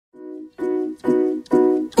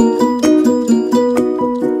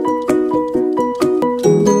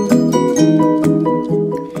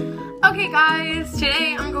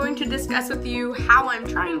with you how I'm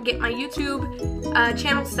trying to get my YouTube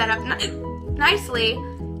channel set up nicely.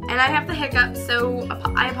 And I have the hiccups, so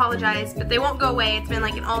I apologize, but they won't go away. It's been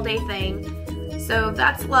like an all-day thing. So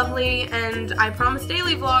that's lovely, and I promise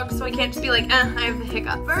daily vlogs, so I can't just be like, I have the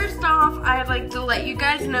hiccup. First off, I'd like to let you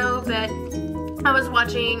guys know that I was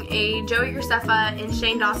watching a Joey Graceffa and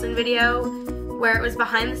Shane Dawson video where it was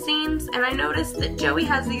behind the scenes, and I noticed that Joey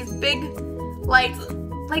has these big lights,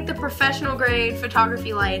 like the professional grade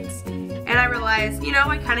photography lights, and I realized, you know,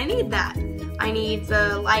 I kind of need that. I need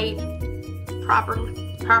the light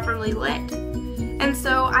properly lit. And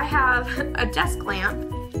so I have a desk lamp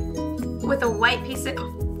with a white piece of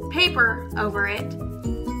paper over it,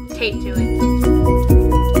 taped to it.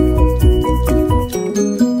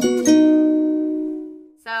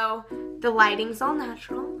 So the lighting's all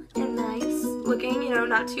natural and nice looking, you know,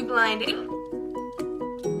 not too blinding.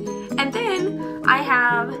 And then I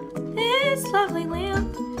have this lovely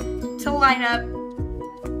lamp to light up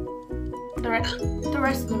the rest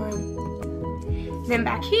of the room. Then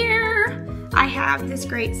back here, I have this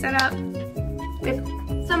great setup with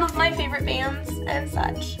some of my favorite bands and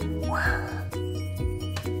such.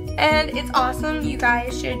 And it's awesome. You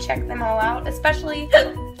guys should check them all out, especially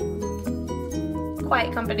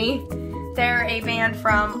Quiet Company. They're a band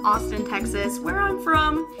from Austin, Texas, where I'm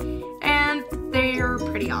from, and they're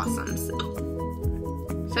pretty awesome.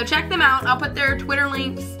 So check them out. I'll put their Twitter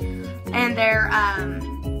links and their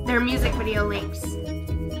music video links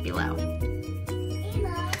below.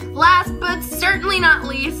 Last but certainly not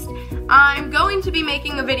least, I'm going to be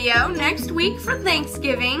making a video next week for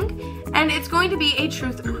Thanksgiving, and it's going to be a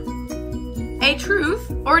truth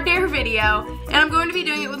or dare video, and I'm going to be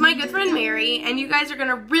doing it with my good friend Mary, and you guys are going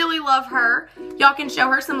to really love her. Y'all can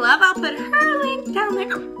show her some love. I'll put her link down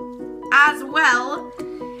there as well,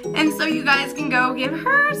 and so you guys can go give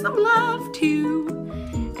her some love too,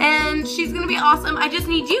 and she's going to be awesome. I just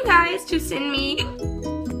need you guys to send me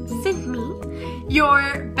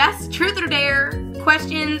your best truth or dare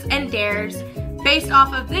questions and dares based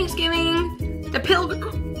off of Thanksgiving, the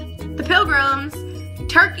pilgrims,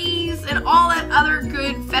 turkeys, and all that other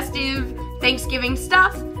good festive Thanksgiving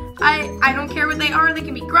stuff. I don't care what they are. They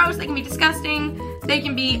can be gross, they can be disgusting, they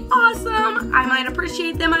can be awesome. I might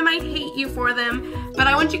appreciate them, I might hate you for them, but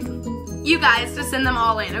I want you guys to send them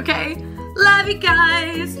all in, okay? Love you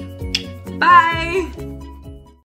guys. Bye.